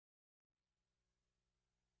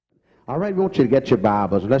All right, we want you to get your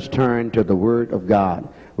Bibles. Let's turn to the Word of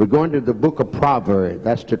God. We're going to the book of Proverbs.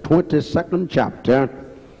 That's the 22nd chapter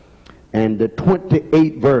and the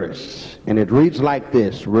 28th verse. And it reads like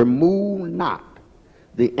this: Remove not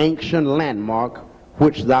the ancient landmark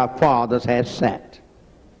which thy fathers have set.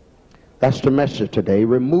 That's the message today.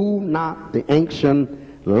 Remove not the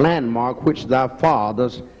ancient landmark which thy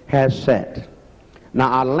fathers have set.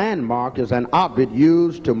 Now, a landmark is an object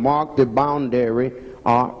used to mark the boundary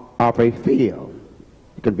of a field.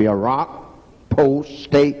 It could be a rock, post,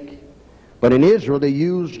 stake. But in Israel, they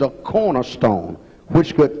used a cornerstone,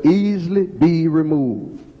 which could easily be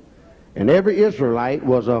removed. And every Israelite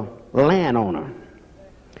was a landowner.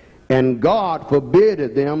 And God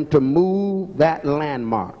forbid them to move that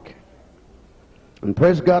landmark. And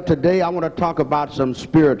praise God, today I want to talk about some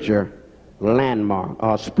spiritual landmark.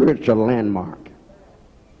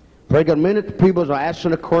 Praise God, many people are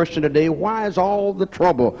asking the question today, why is all the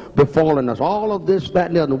trouble befalling us? All of this, that,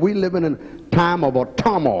 and the other. We live in a time of a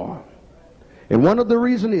turmoil. And one of the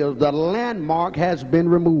reasons is the landmark has been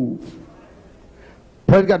removed.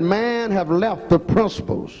 Praise God, man have left the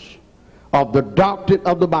principles of the doctrine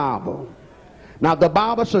of the Bible. Now the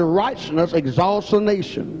Bible says righteousness exalts a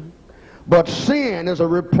nation, but sin is a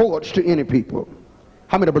reproach to any people.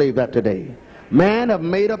 How many believe that today? Man have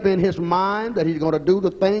made up in his mind that he's going to do the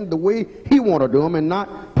thing the way he want to do them and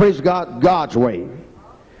not, praise God, God's way.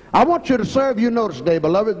 I want you to serve you notice today,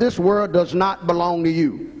 beloved, this world does not belong to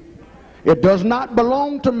you. It does not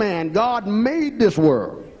belong to man. God made this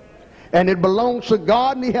world. And it belongs to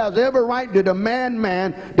God, and he has every right to demand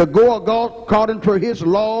man to go according to his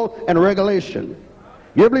law and regulation.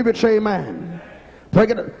 You believe it? Say amen.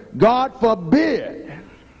 God forbid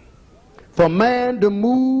for man to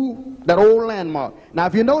move that old landmark. Now,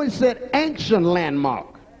 if you know, he said ancient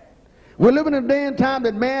landmark. We're living in a day and time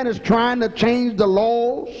that man is trying to change the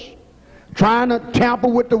laws, trying to tamper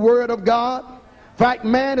with the Word of God. In fact,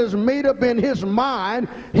 man is made up in his mind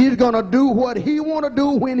he's going to do what he want to do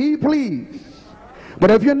when he please. But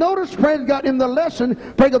if you notice, praise God, in the lesson,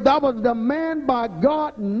 praise God, that was the demand by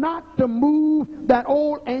God not to move that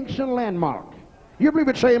old ancient landmark. You believe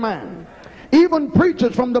it? Say amen. Even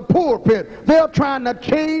preachers from the pulpit, they're trying to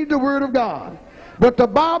change the Word of God. But the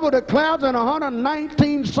Bible declares in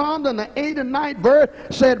 119 Psalms and the 89th verse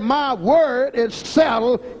said, my word is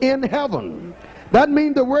settled in heaven. That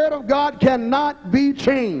means the Word of God cannot be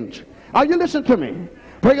changed. Are you listening to me?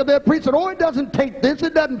 Praise God, they're preaching, oh, it doesn't take this,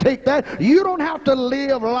 it doesn't take that. You don't have to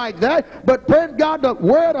live like that. But praise God, the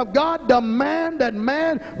Word of God demands that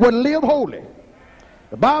man would live holy.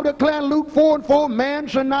 The Bible declares in Luke 4:4, man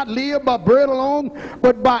shall not live by bread alone,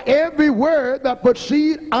 but by every word that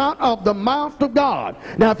proceeds out of the mouth of God.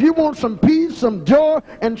 Now, if you want some peace, some joy,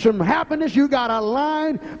 and some happiness, you got to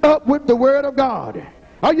line up with the Word of God.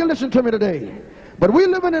 Are you listening to me today? But we're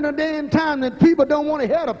living in a day and time that people don't want to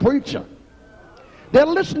hear the preacher. They'll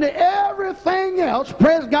listen to everything else,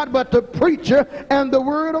 praise God, but the preacher and the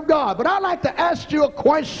Word of God. But I'd like to ask you a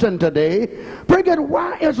question today. Praise God,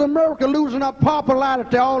 why is America losing our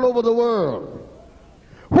popularity all over the world?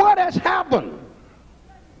 What has happened?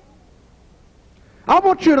 I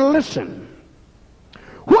want you to listen.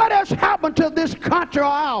 What has happened to this country of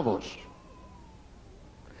ours?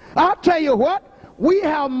 I'll tell you what, we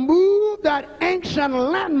have moved that ancient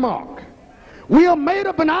landmark. We are made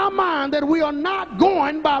up in our mind that we are not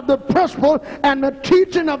going by the principle and the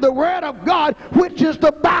teaching of the Word of God, which is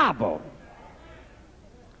the Bible.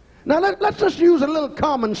 Now let's just use a little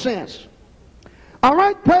common sense. All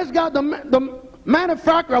right, praise God, the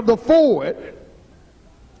manufacturer of the Ford,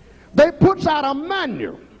 they puts out a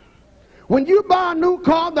manual. When you buy a new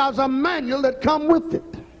car, there's a manual that comes with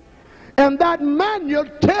it. And that manual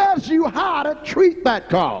tells you how to treat that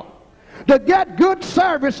car, to get good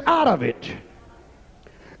service out of it.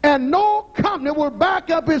 And no company will back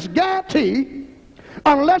up its guarantee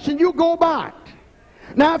unless you go by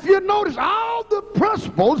it. Now, if you notice, all the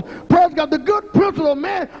principles, praise God, the good principles of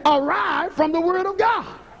man arrive from the Word of God.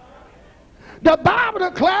 The Bible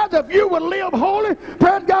declares if you would live holy,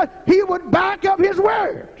 praise God, he would back up his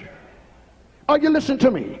Word. Are you listening to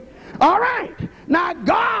me? All right. Now,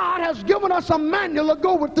 God has given us a manual to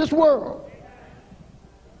go with this world.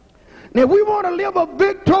 Now, if we want to live a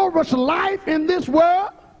victorious life in this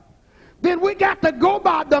world, then we got to go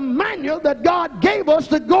by the manual that God gave us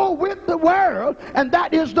to go with the world, and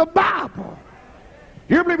that is the Bible.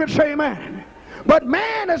 You believe it? Say amen. But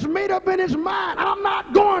man has made up in his mind, I'm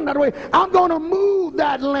not going that way. I'm going to move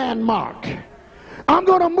that landmark. I'm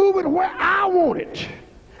going to move it where I want it.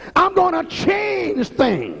 I'm going to change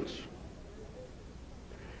things.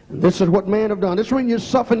 And this is what man have done. This is when you're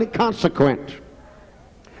suffering the consequence.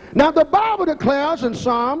 Now the Bible declares in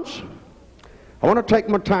Psalms, I want to take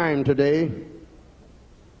my time today.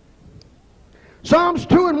 Psalms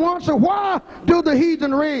 2:1 says, why do the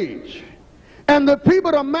heathen rage and the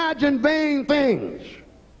people imagine vain things?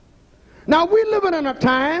 Now we living in a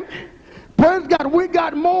time, praise God, we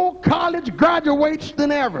got more college graduates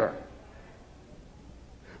than ever.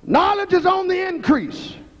 Knowledge is on the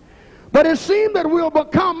increase. But it seems that we'll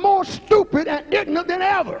become more stupid and ignorant than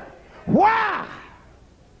ever. Why?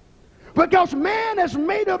 Because man has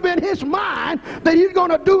made up in his mind that he's going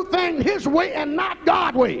to do things his way and not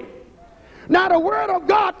God's way. Now the word of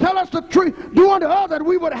God tells us to do unto others that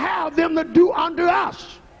we would have them to do unto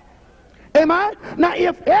us. Amen? Now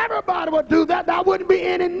if everybody would do that, there wouldn't be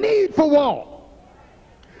any need for war.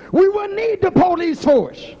 We wouldn't need the police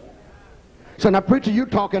force. So now preacher, you're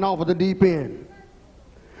talking off of the deep end.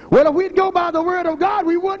 Well, if we'd go by the word of God,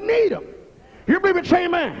 we wouldn't need them. You believe it, say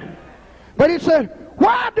amen. But he said,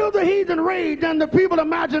 why do the heathen rage and the people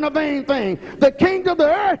imagine a vain thing? The kings of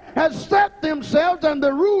the earth have set themselves, and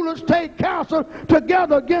the rulers take counsel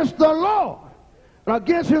together against the Lord and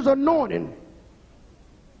against his anointing.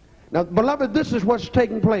 Now, beloved, this is what's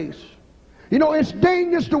taking place. You know, it's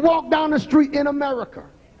dangerous to walk down the street in America.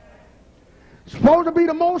 It's supposed to be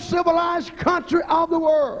the most civilized country of the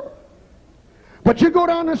world. But you go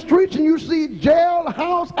down the streets and you see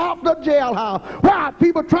jailhouse after jailhouse. Why?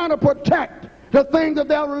 People trying to protect the things that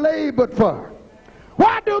they've labored for.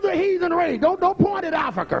 Why do the heathen rage? Don't point at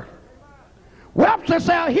Africa. Webster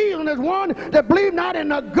said heathen is one that believe not in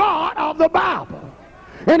the God of the Bible.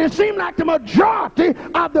 And it seems like the majority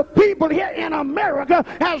of the people here in America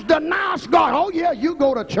has denounced God. Oh yeah, you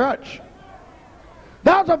go to church.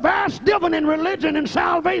 There's a vast difference in religion and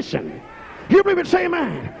salvation. You believe it, say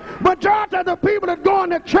amen. Majority of the people that go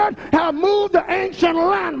into church have moved the ancient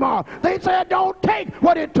landmark. They said don't take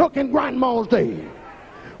what it took in grandma's day.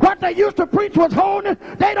 What they used to preach was holiness.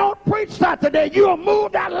 They don't preach that today. You'll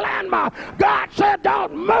move that landmark. God said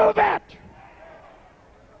don't move it.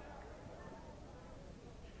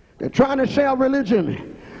 They're trying to sell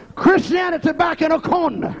religion, Christianity back in a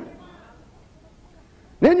corner.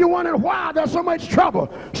 Then you wonder why there's so much trouble,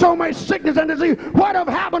 so much sickness and disease. What have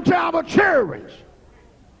happened to our children?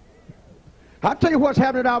 I'll tell you what's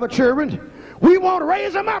happening to our children. We won't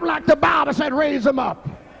raise them up like the Bible said raise them up.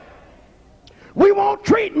 We won't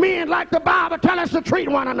treat men like the Bible tells us to treat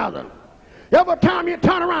one another. Every time you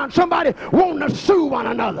turn around, somebody wanting to sue one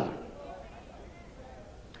another.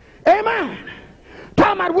 Amen.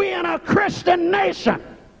 Talking about we in a Christian nation.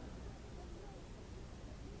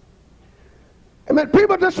 Amen.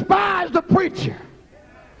 People despise the preacher.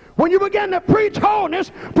 When you begin to preach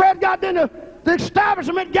holiness, praise God, then the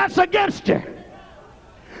establishment gets against you.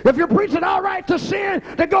 If you're preaching all right to sin,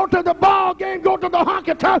 to go to the ball game, go to the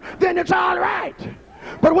honky-tonk, then it's all right.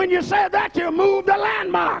 But when you say that, you move the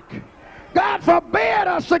landmark. God forbid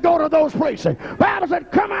us to go to those places. Bible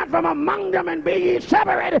said, come out from among them and be ye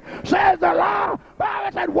separated, says the law.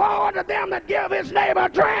 Bible said, woe unto them that give his neighbor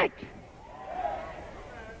drink.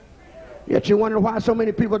 Yet you wonder why so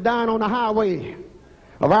many people dying on the highway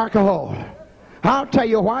of alcohol. I'll tell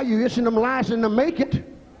you why. You issuing them license to make it.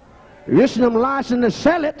 You issuing them license to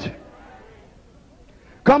sell it.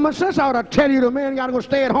 Common sense ought to tell you the man got to go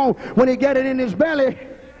stay at home when he get it in his belly.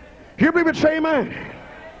 Hear people say amen.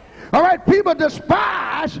 All right, people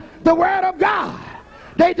despise the word of God.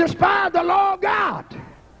 They despise the law of God.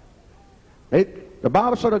 The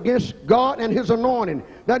Bible said against God and his anointing.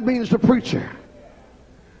 That means the preacher.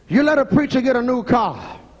 You let a preacher get a new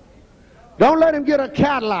car. Don't let him get a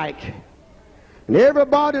Cadillac. And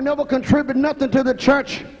everybody never contribute nothing to the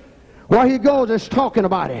church. Where he goes is talking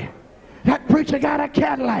about it. That preacher got a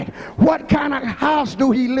Cadillac. What kind of house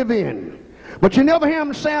do he live in? But you never hear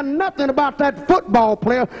him saying nothing about that football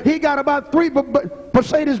player. He got about 3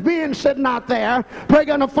 Mercedes-Benz sitting out there. Probably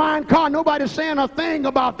got a fine car. Nobody's saying a thing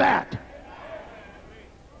about that.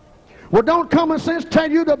 Well, don't common sense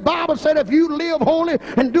tell you the Bible said if you live holy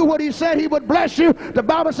and do what he said, he would bless you. The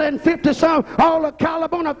Bible said in 50 Psalms, all the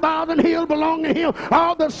caliber on 1,000 hills belong to him.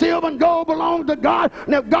 All the silver and gold belong to God.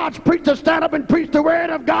 And if God's preacher stand up and preach the word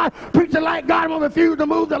of God, preach it like God will refuse to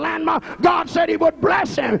move the landmark, God said he would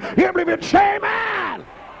bless him. Hear me, say amen.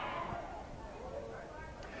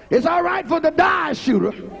 It's all right for the dive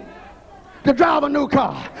shooter to drive a new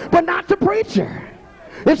car, but not the preacher.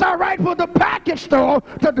 It's all right for the package store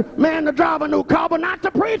to drive a new car, but not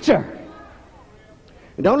the preacher.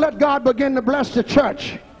 And don't let God begin to bless the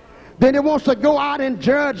church. Then he wants to go out and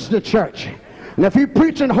judge the church. And if he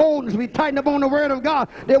preaching holiness, we tighten up on the word of God,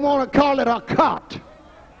 they want to call it a cult.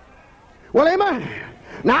 Well, amen.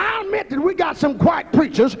 Now, I admit that we got some quack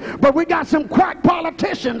preachers, but we got some quack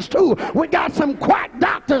politicians too. We got some quack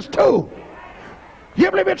doctors too. You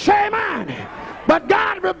believe it? Say amen. But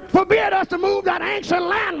God forbid us to move that ancient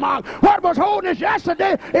landmark. What was holding us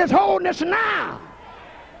yesterday is holding us now.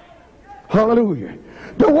 Hallelujah.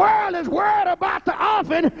 The world is worried about the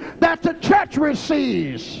offering that the church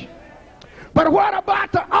receives. But what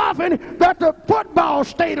about the offering that the football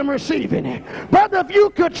stadium receiving? Brother, if you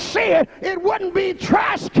could see it, it wouldn't be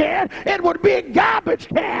trash can, it would be a garbage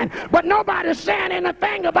can. But nobody's saying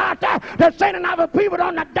anything about that. They're sending other people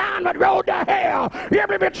on the downward road to hell. You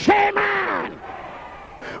believe it? Say amen.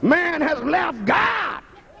 Man has left God.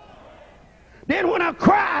 Then when a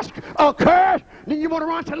Christ occurs, then you want to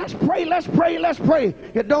run and say, let's pray, let's pray, let's pray.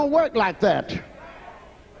 It don't work like that.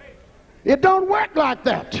 It don't work like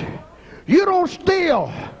that. You don't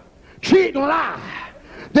steal, cheat, and lie.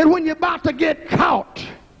 Then when you're about to get caught,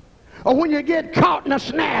 or when you get caught in a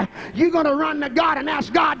snare, you're going to run to God and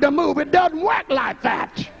ask God to move. It doesn't work like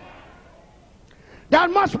that.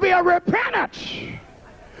 That must be a repentance.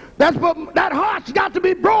 That heart's got to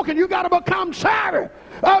be broken. You got to become sorry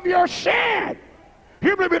of your sin.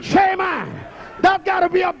 You believe it? Say amen. That's got to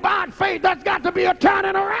be about faith. That's got to be a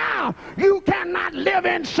turning around. You cannot live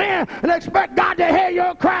in sin and expect God to hear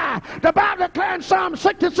your cry. The Bible declares in Psalm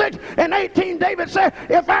 66 and 18, David said,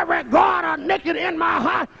 if I regard iniquity in my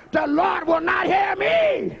heart, the Lord will not hear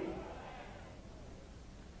me.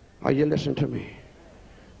 Are you listening to me?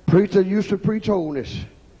 Preachers used to preach holiness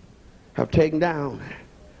have taken down.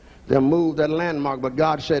 They'll move that landmark, but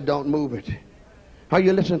God said don't move it. Are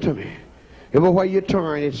you listening to me? Everywhere you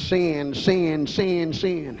turn, it's sin, sin, sin,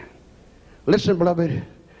 sin. Listen, beloved,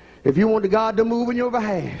 if you want God to move in your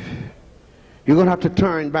behalf, you're going to have to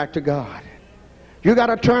turn back to God. You got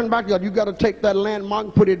to turn back to God. You got to take that landmark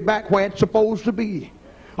and put it back where it's supposed to be.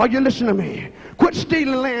 Are you listening to me? Quit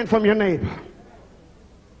stealing land from your neighbor.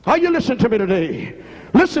 Are you listening to me today?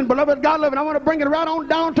 Listen, beloved, God loving, I want to bring it right on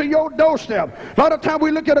down to your doorstep. A lot of time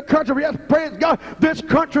we look at a country, yes, praise God, this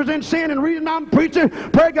country's in sin, and the reason I'm preaching,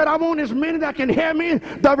 pray God, I want as many that can hear me,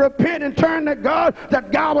 that repent and turn to God,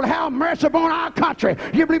 that God will have mercy upon our country.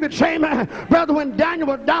 You believe it? Say amen. Brother, when Daniel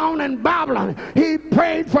was down in Babylon, he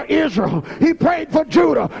prayed for Israel. He prayed for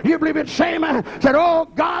Judah. You believe it? Say amen. Said,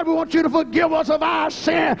 oh God, we want you to forgive us of our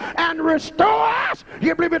sin and restore us.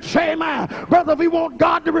 You believe it? Say amen. Brother, if we want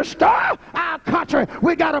God to restore our country,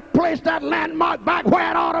 we got to place that landmark back where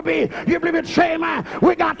it ought to be. You believe it? Say amen.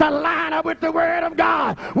 We got to line up with the word of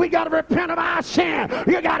God. We got to repent of our sin.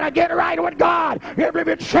 You got to get right with God. You believe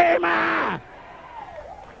it? Say amen.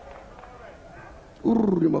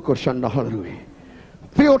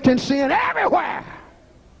 Filth and sin everywhere.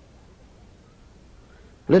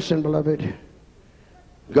 Listen, beloved,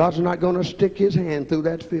 God's not going to stick his hand through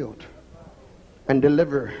that filth and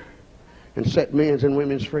deliver and set men and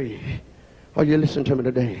women free. Oh, you listen to me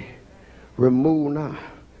today. Remove now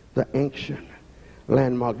the ancient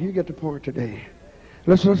landmark. You get the point today.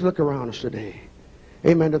 Let's look around us today.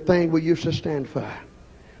 Amen. The thing we used to stand for,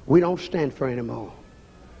 we don't stand for anymore.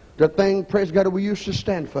 The thing, praise God, that we used to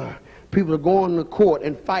stand for, people are going to court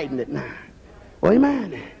and fighting it now. Well,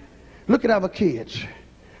 amen. Look at our kids.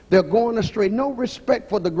 They're going astray. No respect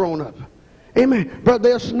for the grown-up. Amen. Brother,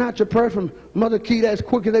 they'll snatch a purse from Mother Keith as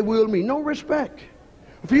quick as they will me. No respect.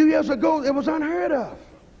 A few years ago, it was unheard of.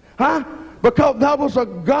 Huh? Because that was a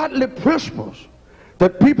godly principles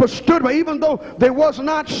that people stood by, even though they was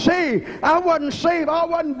not saved. I wasn't saved. I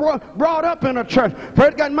wasn't brought up in a church.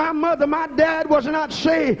 Praise God, my mother, my dad was not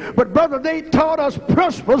saved. But brother, they taught us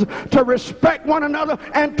principles to respect one another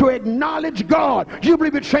and to acknowledge God. You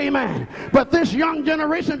believe it? Say amen. But this young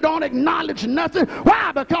generation don't acknowledge nothing.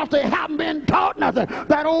 Why? Because they haven't been taught nothing.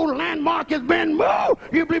 That old landmark has been moved.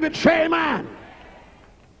 You believe it? Say amen.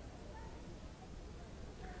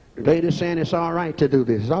 Today they're saying it's all right to do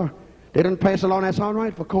this. They didn't pass along that's all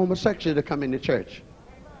right for homosexuals to come into church.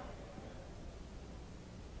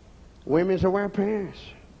 Women's to wear pants.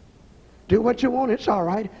 Do what you want. It's all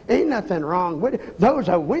right. Ain't nothing wrong with it. Those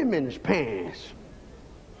are women's pants.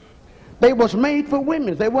 They was made for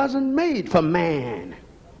women. They wasn't made for man.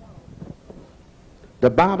 The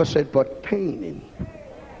Bible said pertaining.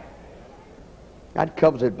 That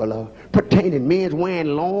covers it, beloved. Pertaining. Men's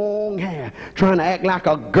wearing long hair, trying to act like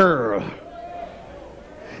a girl.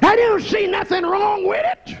 I don't see nothing wrong with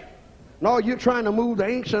it. No, you're trying to move the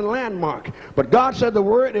ancient landmark. But God said the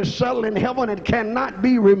word is settled in heaven and cannot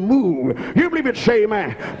be removed. You believe it? Say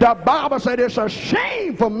amen. The Bible said it's a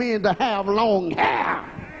shame for men to have long hair.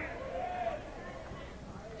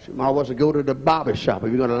 So you might want to go to the barber shop if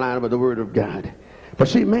you're going to line up with the word of God. But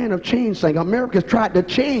see, man have changed things. America's tried to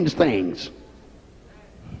change things.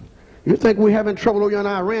 You think we're having trouble over in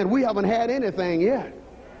Iran? We haven't had anything yet.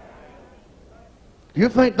 You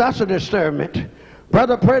think that's a disturbance?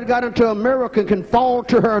 Brother Prayer got into America can fall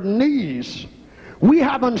to her knees. We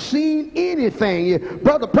haven't seen anything yet.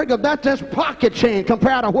 Brother Prayer, that's just pocket change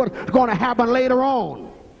compared to what's going to happen later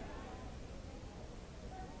on.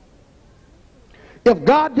 If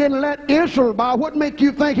God didn't let Israel by, what make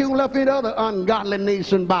you think he left any other ungodly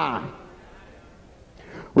nation by?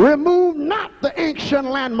 Remove not the ancient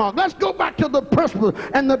landmark. Let's go back to the principle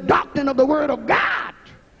and the doctrine of the Word of God.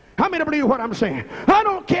 How many believe what I'm saying? I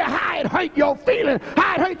don't care how it hurt your feelings,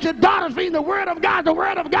 how it hurt your daughter's feelings. The Word of God, the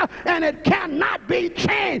Word of God, and it cannot be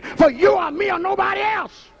changed for you or me or nobody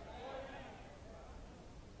else.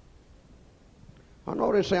 I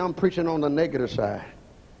know they say I'm preaching on the negative side.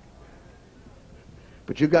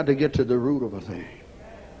 But you got to get to the root of a thing.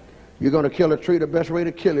 You're going to kill a tree, the best way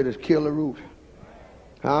to kill it is kill the root.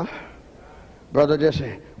 Huh? Brother just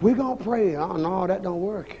said, we're going to pray. Oh, no, that don't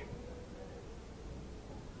work.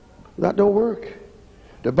 That don't work.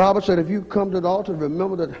 The Bible said if you come to the altar,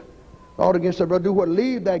 remember that altar against the brother, do what?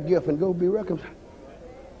 Leave that gift and go be reconciled.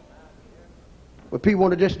 But people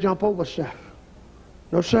want to just jump over stuff.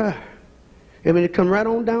 No, sir. I mean, it come right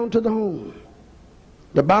on down to the home.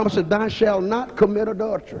 The Bible said, thou shalt not commit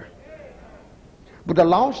adultery. But the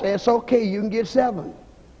law says, okay, you can get 7.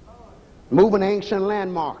 Move an ancient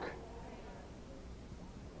landmark.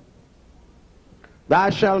 Thou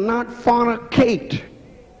shalt not fornicate.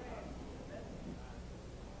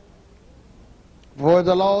 For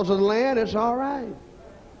the laws of the land, it's all right.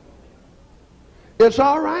 It's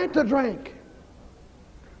all right to drink.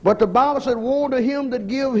 But the Bible said, woe to him that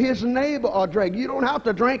give his neighbor a drink. You don't have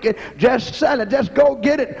to drink it, just sell it. Just go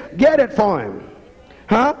get it for him.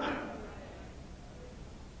 Huh?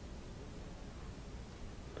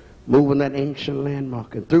 Moving that ancient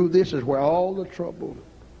landmark. And through this is where all the trouble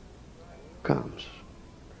comes.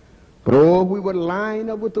 But oh, we would line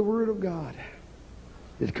up with the Word of God.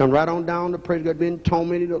 It's come right on down to praise God, being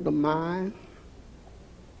tormented of the mind.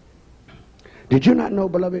 Did you not know,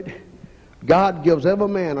 beloved? God gives every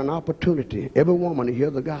man an opportunity, every woman, to hear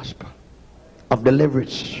the gospel of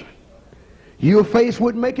deliverance. You're faced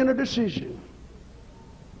with making a decision.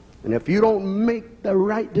 And if you don't make the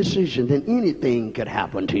right decision, then anything could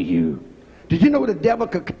happen to you. Did you know the devil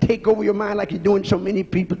could take over your mind like he's doing so many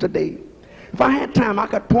people today? If I had time, I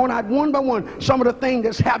could point out one by one some of the things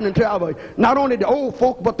that's happening to our, not only the old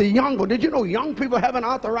folk, but the young people. Did you know young people having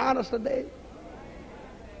arthritis today?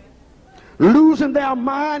 Losing their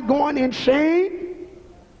mind, going insane.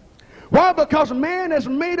 Why? Because man is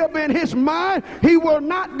made up in his mind. He will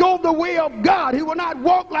not go the way of God. He will not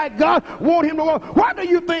walk like God want him to walk. Why do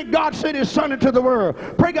you think God sent his son into the world?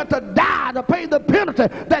 Pray God to die, to pay the penalty,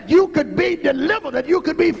 that you could be delivered, that you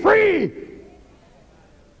could be free.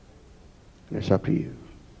 And it's up to you.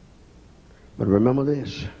 But remember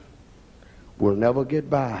this. We'll never get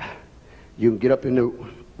by. You can get up in the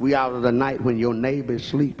wee hours of the night when your neighbor is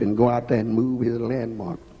sleeping, go out there and move his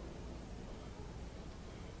landmark.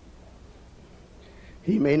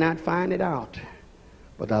 He may not find it out,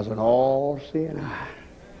 but there's an all-seeing eye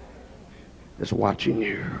that's watching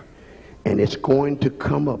you. And it's going to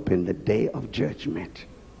come up in the day of judgment.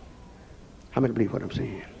 How many believe what I'm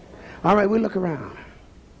saying? All right, we look around.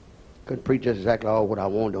 Couldn't preach just exactly all what I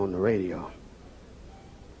wanted on the radio.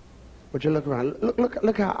 But you look around.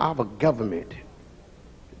 Look how our government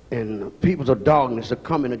and peoples of darkness are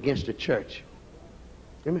coming against the church.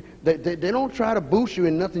 I mean, they don't try to boost you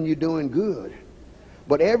in nothing you're doing good.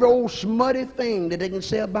 But every old smutty thing that they can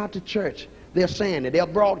say about the church, they're saying it. They'll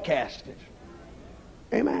broadcast it.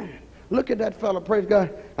 Amen. Look at that fella, praise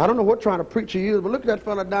God. I don't know what trying to preach he is, but look at that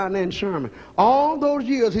fella down there in Sherman. All those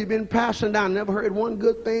years he's been passing down, never heard one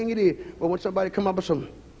good thing he did. But when somebody come up with some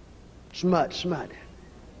smut.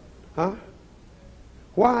 Huh?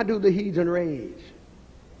 Why do the heathen rage?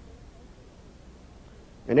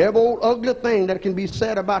 And every old ugly thing that can be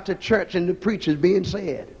said about the church and the preachers being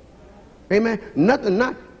said. Amen. Nothing,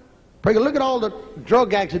 not. Pray, look at all the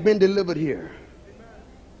drug acts that have been delivered here.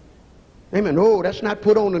 Amen. Oh, that's not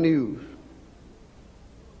put on the news.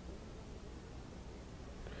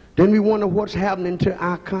 Then we wonder what's happening to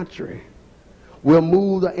our country. We'll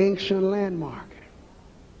move the ancient landmark.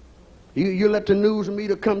 You let the news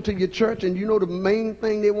media come to your church, and you know the main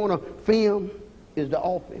thing they want to film is the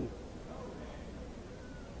offering.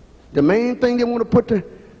 The main thing they want to put the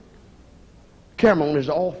camera on is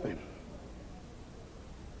the offering.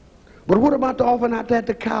 But what about the offering out there at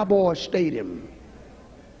the Cowboy Stadium?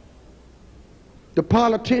 The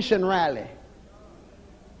politician rally.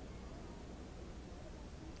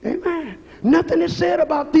 Amen. Nothing is said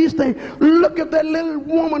about these things. Look at that little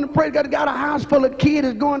woman, praise God, got a house full of kids,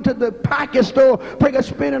 is going to the package store, praise God,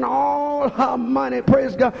 spending all her money,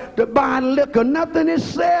 praise God, to buy liquor. Nothing is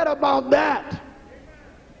said about that.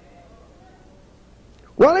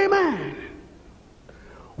 Well, amen.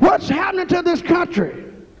 What's happening to this country?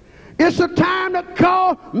 It's a time to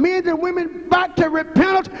call men and women back to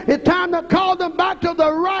repentance. It's time to call them back to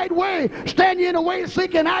the right way. Stand ye in the way,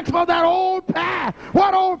 seek and ask for that old path.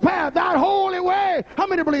 What old path? That holy way. How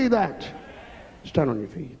many believe that? Stand on your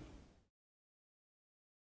feet.